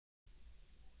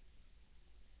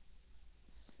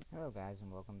Hello guys and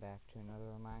welcome back to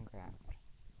another Minecraft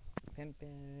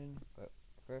Pimpin'. But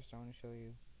first I want to show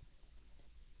you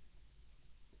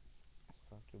a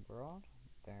selected world,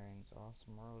 Darren's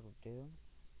awesome world of doom,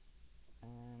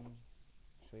 and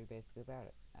show you basically about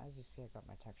it. As you see, I got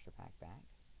my texture pack back,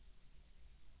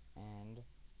 and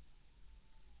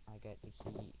I get the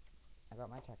key. I got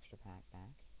my texture pack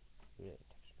back,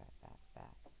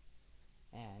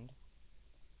 and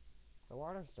the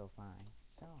water's still fine.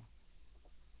 So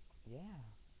yeah,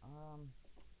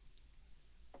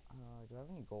 do I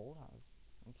have any gold?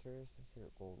 I'm curious to see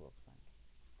what gold looks like,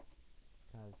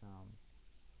 because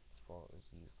before it was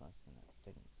useless and it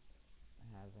didn't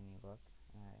have any look.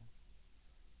 I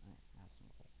have some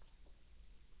gold.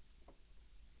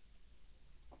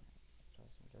 Let's try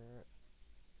some dirt.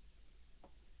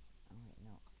 Oh wait,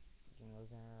 no. Using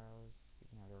those arrows, you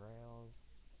can have the rails.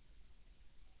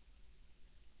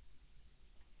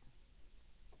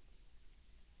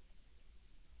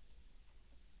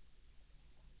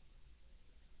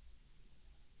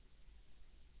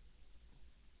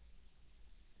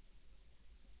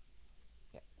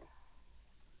 Yep.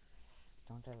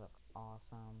 Don't they look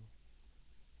awesome?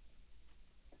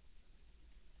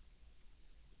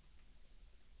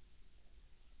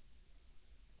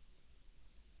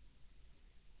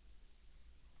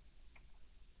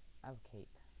 I have a cape.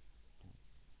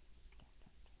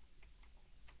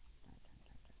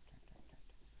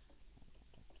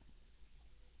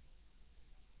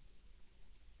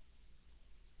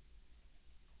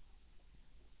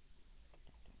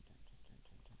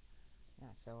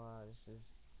 Yeah, so this is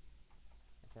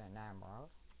it's a Nine World.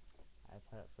 I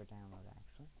put it for download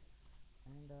actually.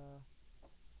 And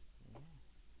yeah.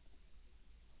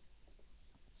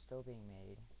 It's still being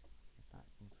made. It's not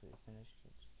completely finished,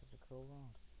 it's just a cool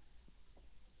world.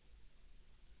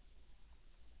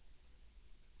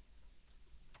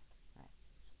 Alright.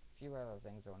 A few other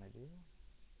things I wanna do.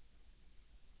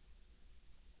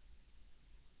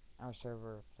 Our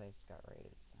server place got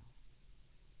raided, so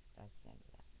that's the end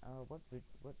of that. Oh,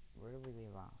 where did we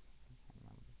leave off? I can't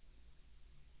remember.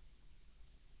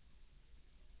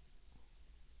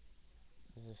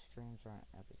 This is streams aren't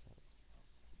episodes.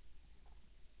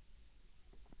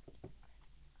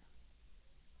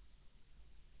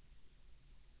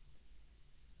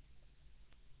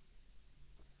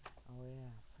 Oh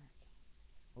yeah, frick.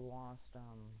 We lost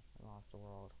the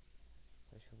world.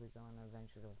 So should we go on an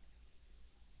adventure to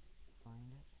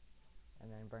find it?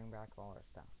 And then bring back all our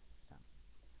stuff. So,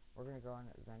 we're gonna go on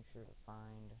an adventure to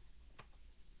find,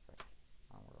 frick,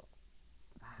 wrong world.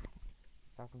 Ah,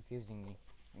 stop confusing me.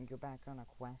 And go back on a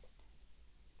quest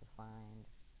to find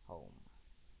home.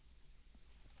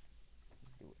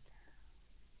 Let's do it.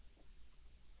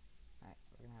 Alright,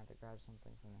 we're gonna have to grab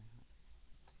something from the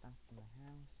stuff from the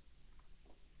house.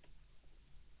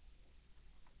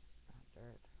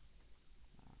 Dirt.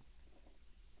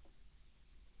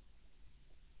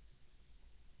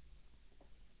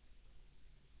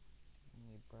 I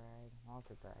need bread. Lots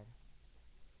of bread.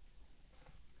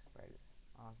 Bread is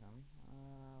awesome.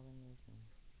 We need some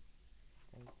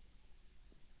steak.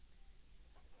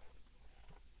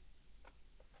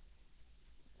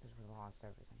 Because we lost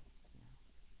everything.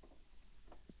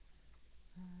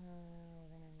 Yeah. We're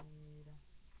gonna need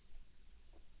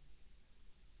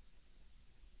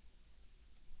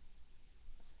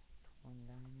one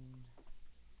diamond,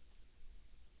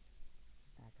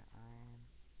 stack of iron.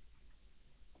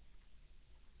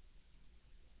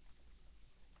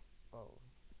 Oh,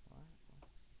 what?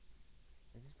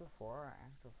 Is this before or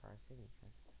after Far City?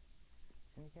 Because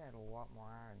Syndicate had a lot more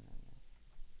iron than this.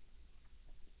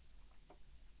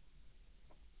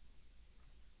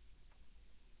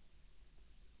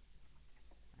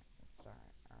 Alright, let's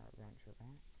start our adventure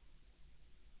back.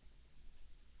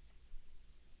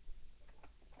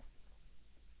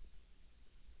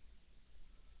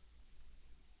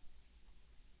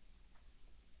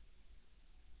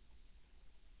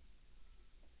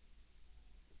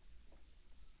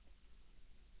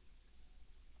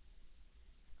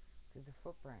 Because the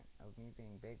footprint of me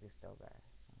being big is still there,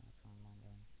 so that's what I'm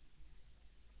wondering.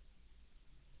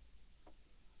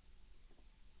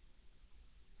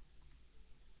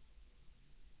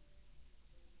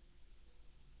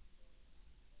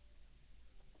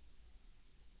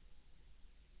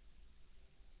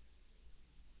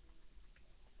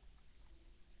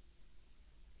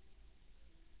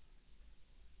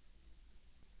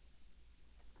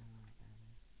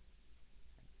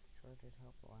 That sure did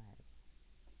help lag.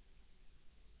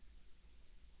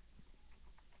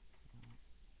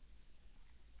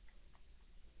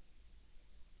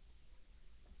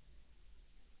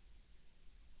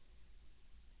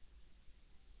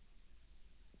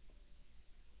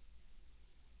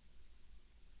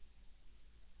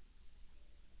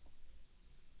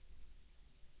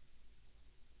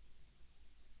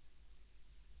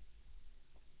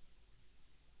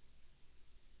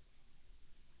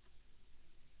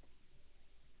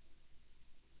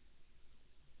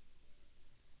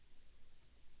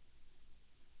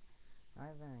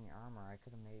 have any armor, I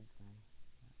could have made some.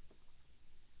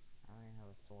 I don't even have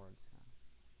a sword, so.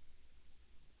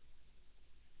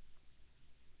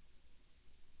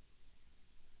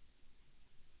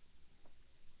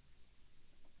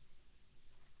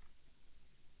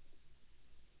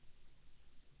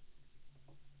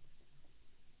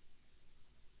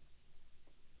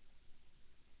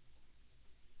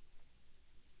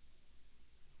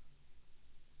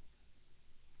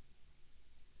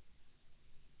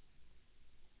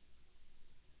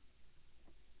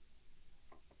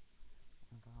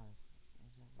 Oh my god,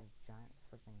 there's just a giant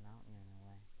freaking mountain in the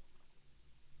way.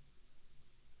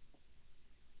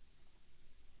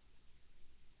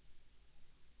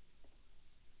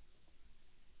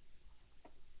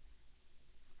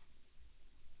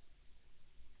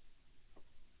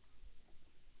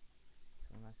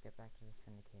 So we must get back to the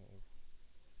Cinder Cave.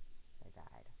 I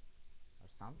died.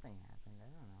 Or something happened, I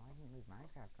don't know. I didn't leave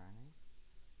Minecraft running.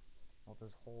 Well,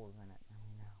 there's holes in it, and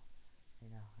we know.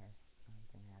 We know if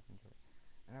something happened to it.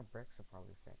 And our bricks are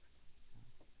probably fixed. So.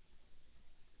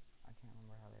 I can't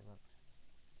remember how they looked.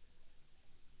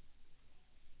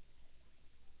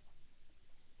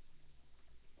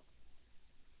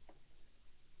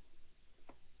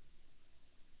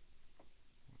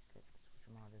 Good, the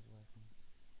switcher mod is working.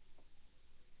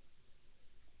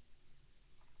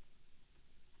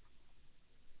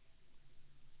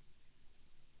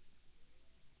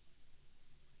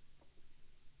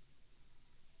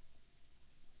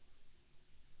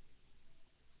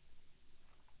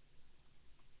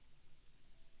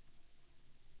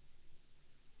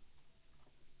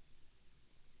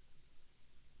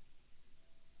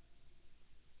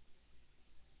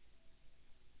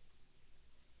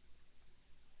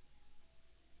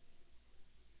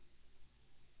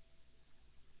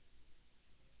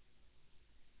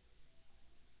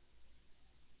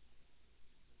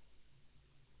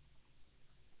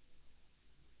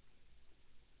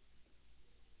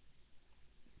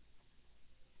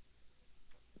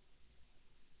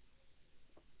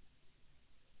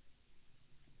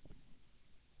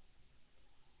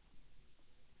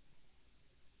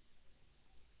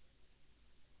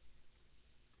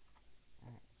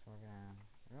 Alright, so we're gonna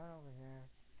run over here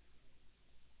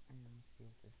and see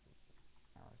if this is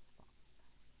our spot.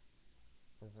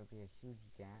 Because there'll be a huge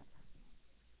gap.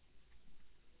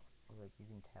 So, like, you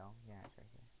can tell. Yeah, it's right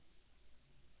here.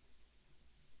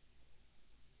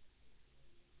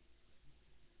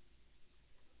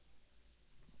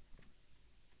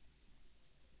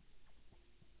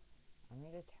 I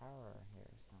made a tower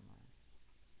here somewhere.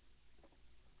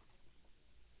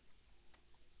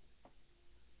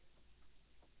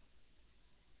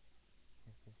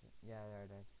 If this is, yeah, there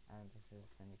it is. This is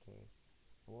Cinder Cave.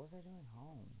 What was I doing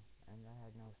home? And I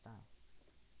had no stuff.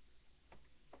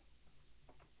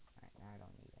 Alright, now I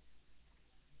don't need it.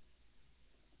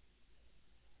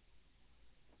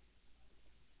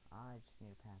 I just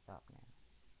need a path up now.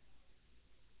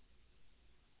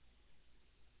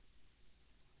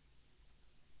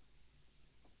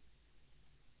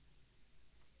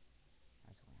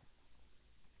 That's what happened.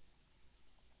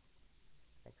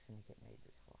 Like Syndicate made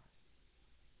this for us.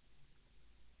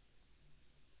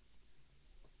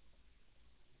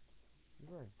 You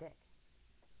were a dick.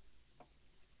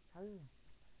 How you?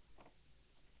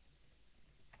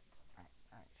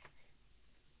 Alright.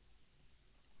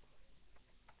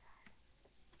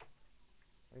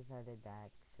 At least I did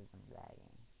that because I'm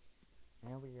lagging.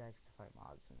 Nobody likes to fight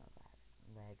mobs when they're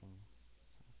lagging.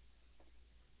 So.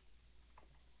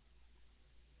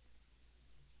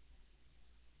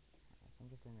 I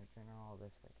think it's in the general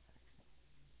this way direction.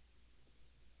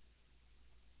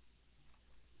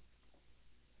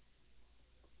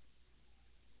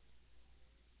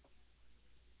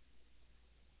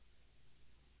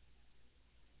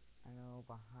 I know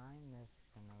behind this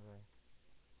is another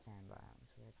sand biome,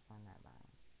 so we have to find that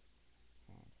biome.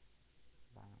 Sand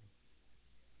biome.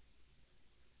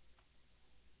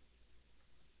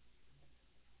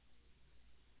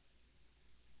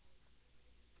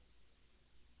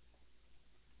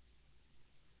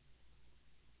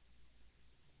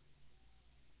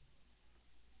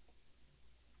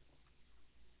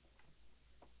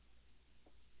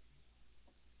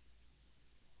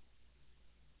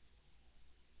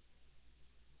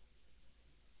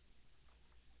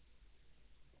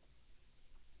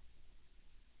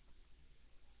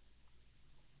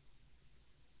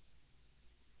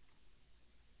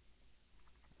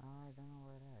 I don't know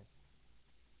where it is.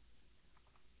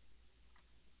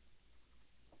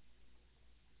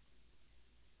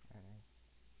 There it is.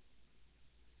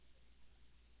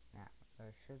 Now,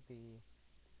 there should be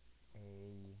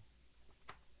a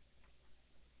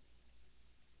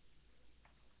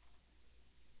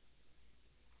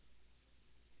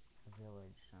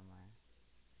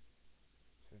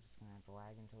have to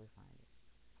lag until we find it.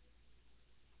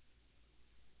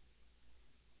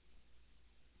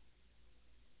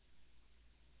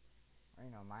 Or,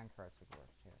 you know, minecarts would work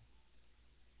too.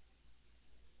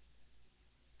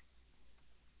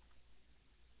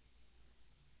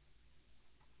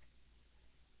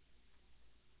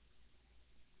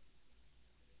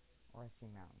 Or I see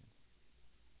mountains.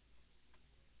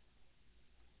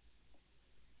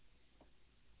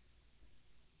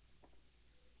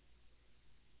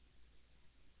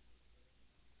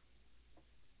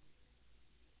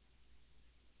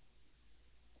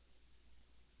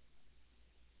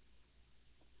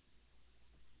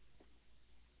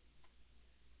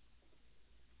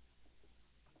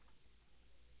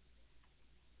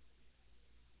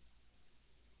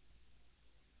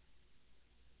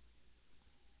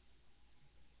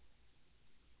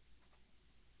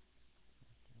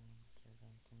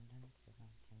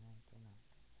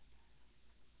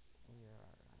 We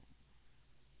are running.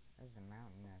 There's a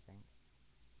mountain, I think.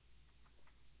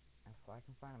 If I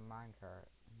can find a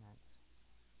minecart, and that's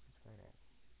where it is.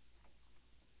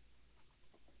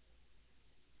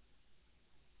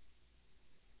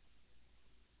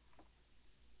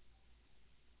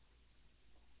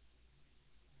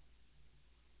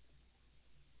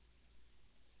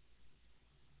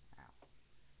 Ow.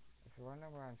 If you're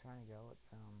wondering where I'm trying to go, it's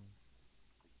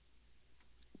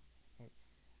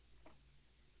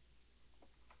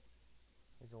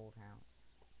his old house.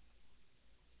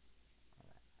 Or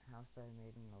that house that I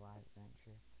made in the live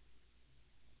adventure.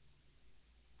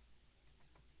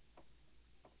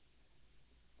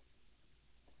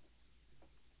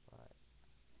 But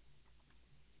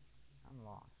I'm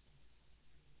lost.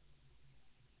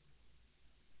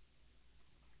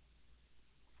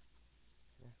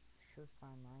 So I should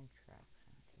find mine tracks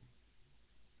around here.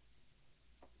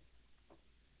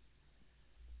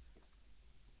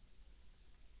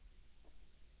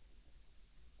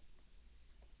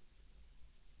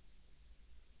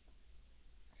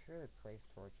 I should have placed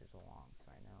torches along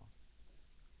so I know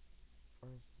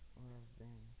where I've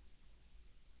been.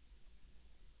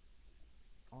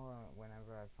 Or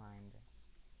whenever I find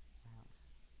a house.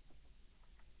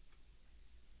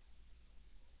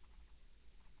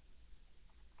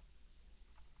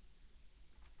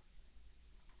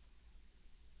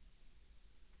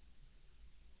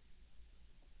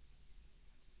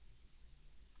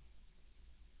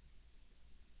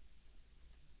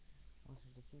 Also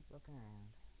to keep looking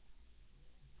around.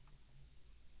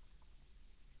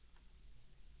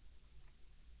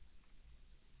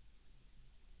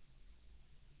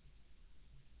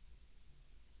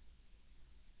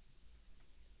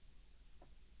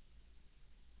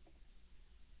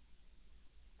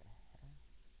 The hell?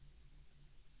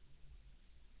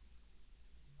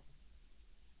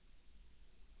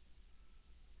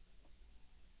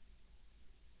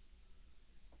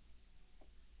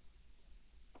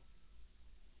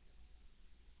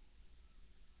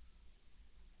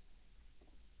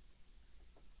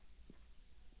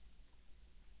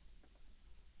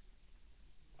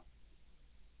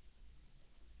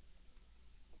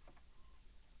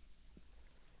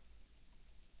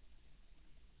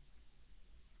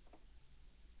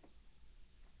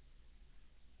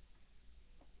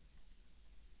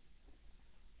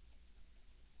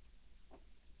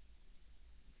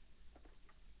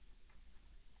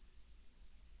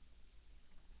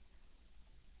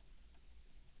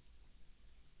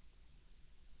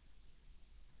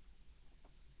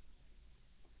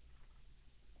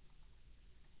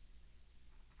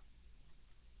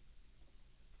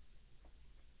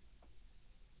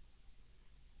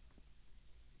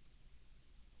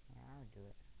 Yeah, I would do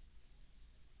it.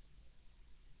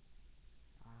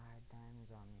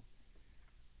 Diamonds on me.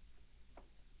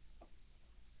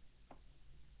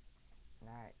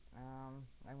 Alright,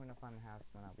 I'm gonna find the house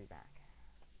and then I'll be back.